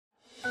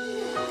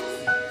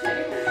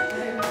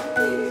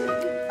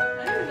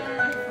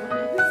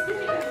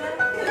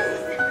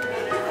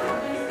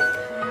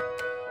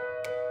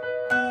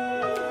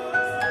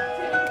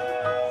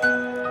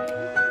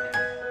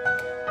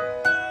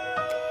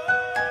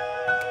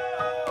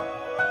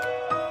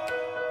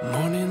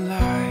Morning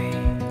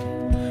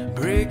light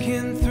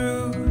breaking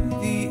through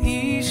the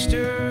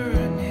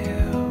eastern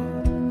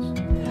hills.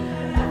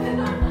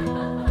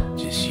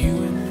 Just you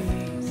and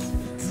me.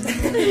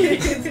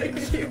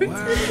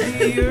 While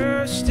the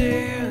earth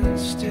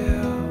stands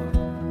still.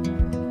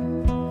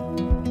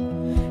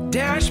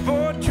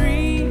 Dashboard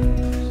dreams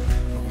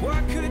of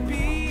what could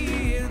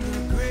be in the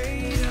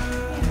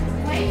greater.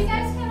 Wait, you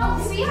guys can all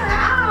see her.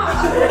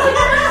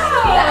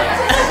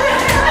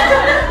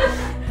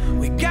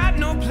 We got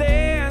no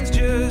plans,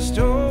 just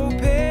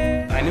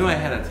open. I knew I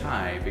had a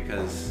tie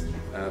because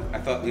I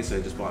thought Lisa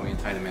had just bought me a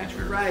tie to match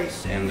her. Right.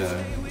 And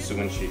so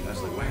when I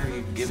was like, why are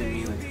you giving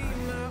me the tie?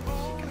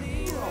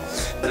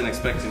 I wasn't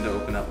expecting to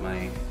open up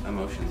my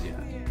emotions yet.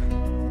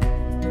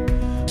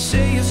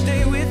 Say you'll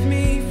stay with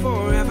me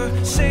forever.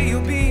 Say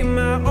you'll be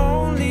my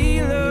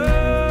only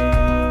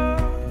love.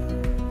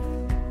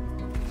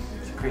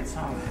 It's a great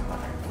song.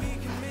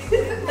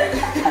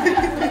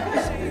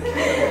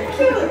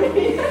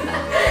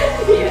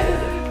 Yeah.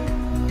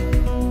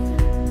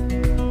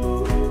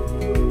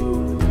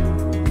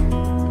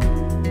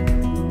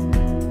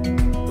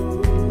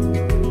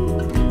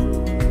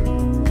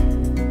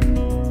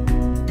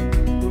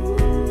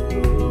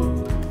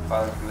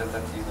 Father, we lift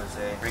up to you,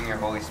 Jose. Bring your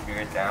Holy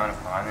Spirit down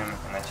upon him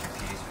and let your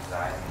peace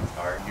reside in his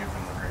heart. Give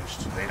them the grace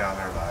to lay down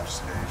their lives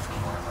today for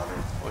one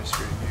another. Holy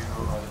Spirit, you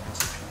are the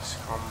Prince of Peace.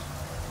 Come,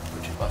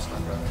 would you bless my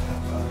brother?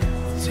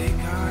 Take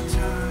our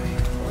time.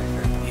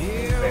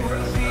 Yeah,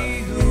 we'll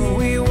be who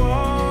we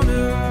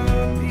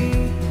wanna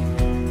be.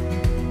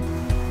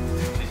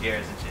 She's here,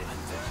 isn't she?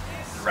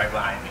 She's right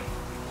behind me.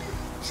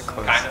 It's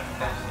close. Kind of.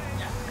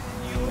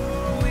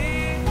 You're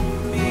with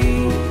me.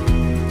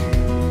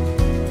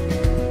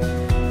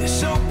 This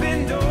open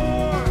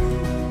door,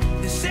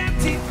 this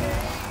empty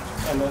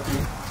place. I love you.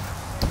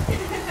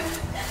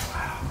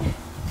 Wow.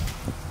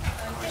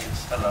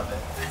 Gorgeous. I love it.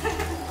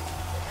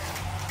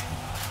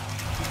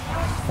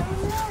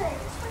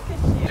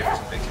 There's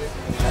a picture.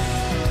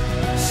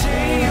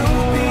 Say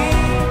you'll be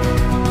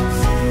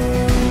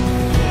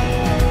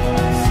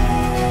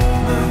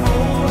my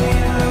only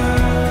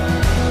love.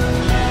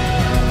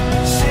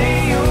 Say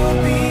you'll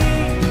be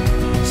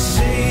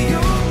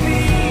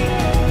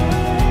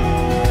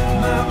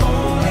my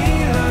only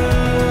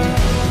love.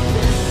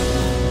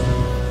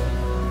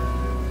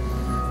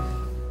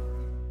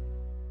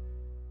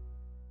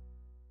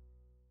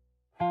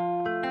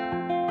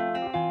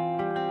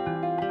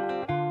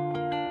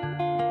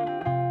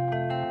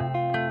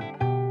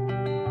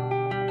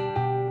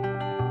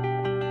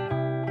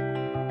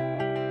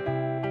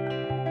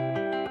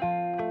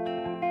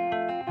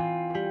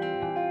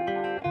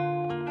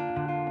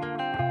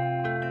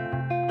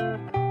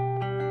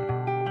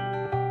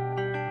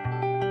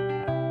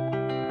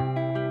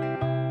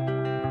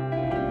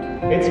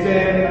 It's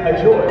been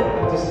a joy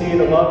to see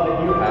the love that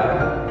you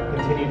have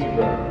continue to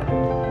grow.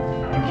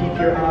 You keep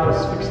your eyes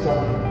fixed on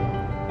Him,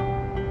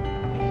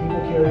 and He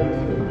will carry you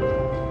through.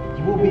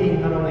 You will be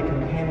not only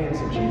companions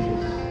of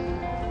Jesus,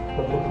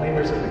 but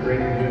proclaimers of the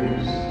great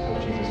news of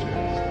Jesus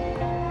Christ.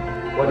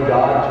 What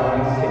God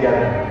joins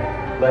together,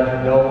 let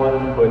no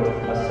one put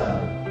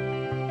asunder.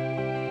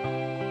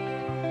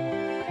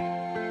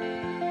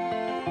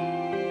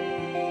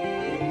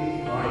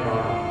 My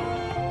God,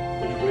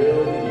 which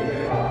will be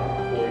unified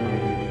for you.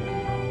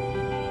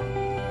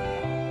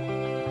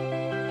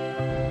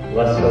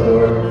 Bless, O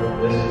Lord,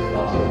 this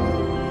gospel,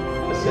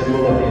 a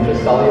symbol of the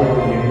indissoluble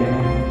union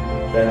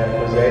that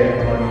Jose,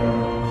 Antonio,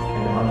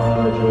 and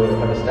Amorandah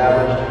have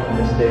established in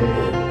this day.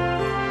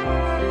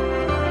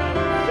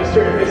 Mr.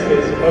 and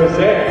Mrs.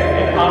 Jose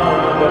and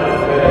Amorandah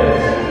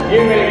Perez, you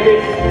may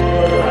kiss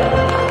your bride.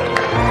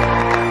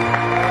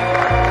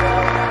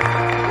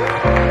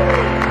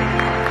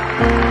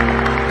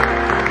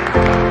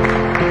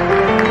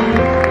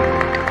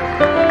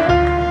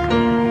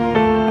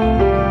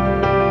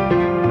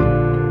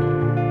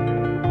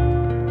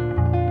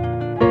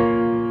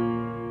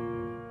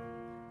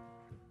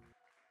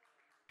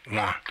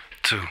 One,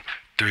 two,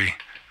 three,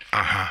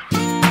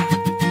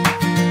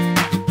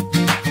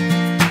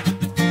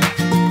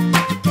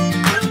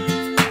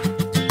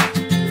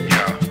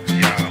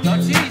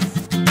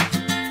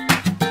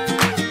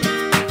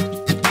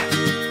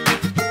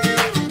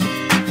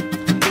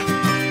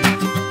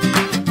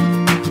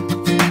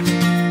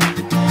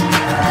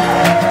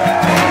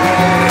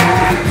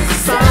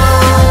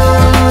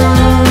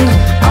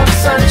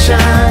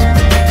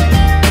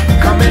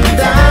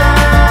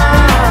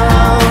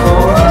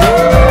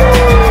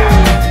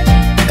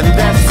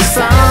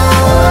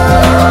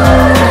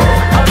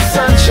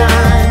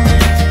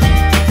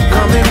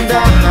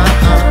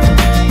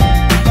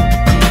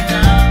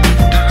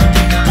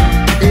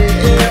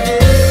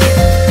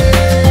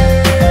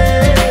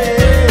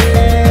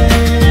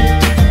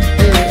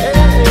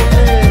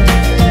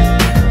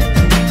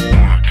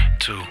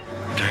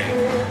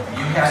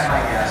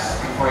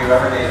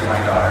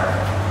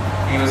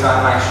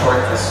 on my short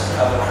list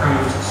of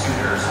approved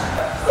suitors.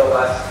 So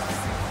blessed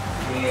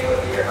being able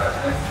to be your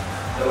husband,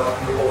 so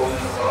lucky to hold you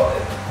in the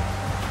world.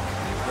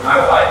 My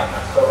wife,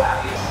 I'm so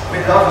happy. We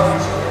love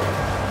you.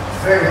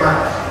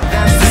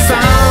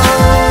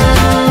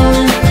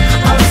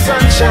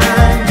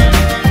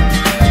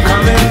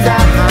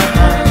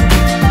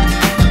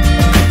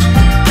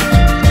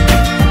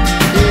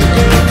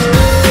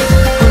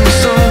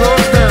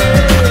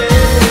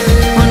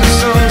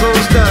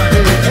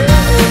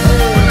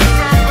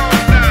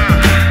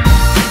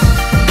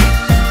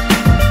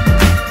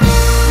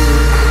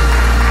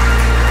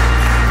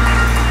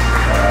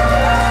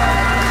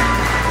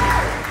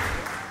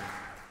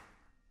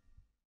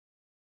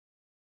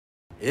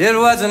 It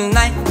was a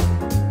night,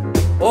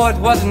 oh it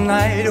was a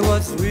night,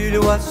 it really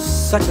was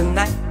such a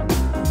night.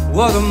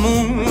 Oh, the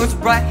moon was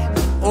bright,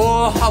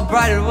 oh how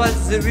bright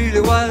it really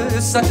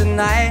was such a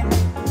night.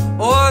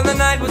 Oh, the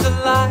night was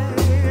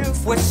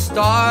alive with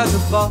stars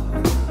above.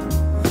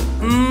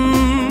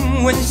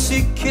 When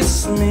she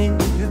kissed me,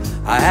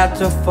 I had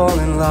to fall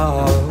in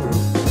love.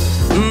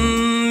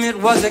 It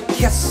was a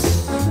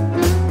kiss,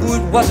 oh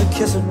it was a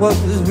kiss, it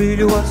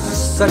really was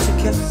such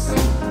a kiss.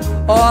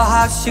 Oh,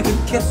 how she could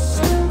kiss,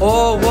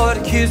 oh what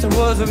a kiss it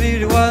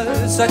really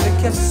was such a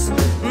kiss.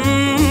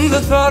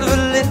 The thought of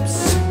her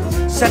lips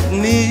set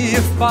me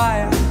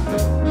afire.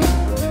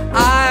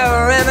 I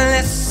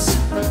reminisce,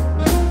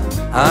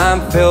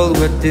 I'm filled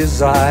with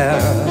desire,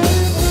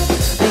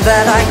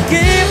 that I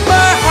gave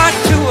my heart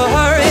to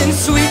her in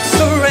sweet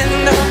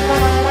surrender.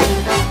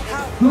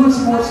 Who is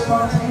more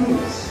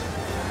spontaneous?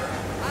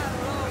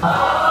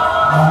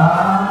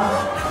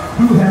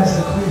 Who has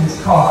the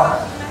cleanest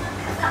car?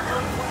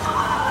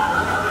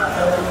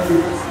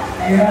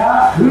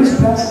 Yeah, who's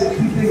best at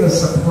keeping a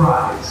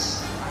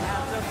surprise?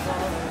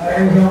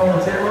 There you go,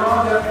 it's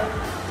Amorandah.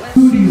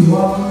 Who do you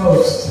love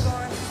most?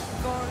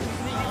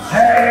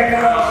 There you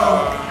go.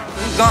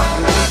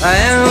 Gone,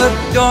 and the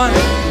dawn,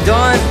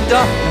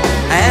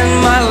 and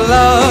my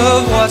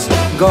love was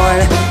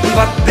gone.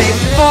 But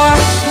before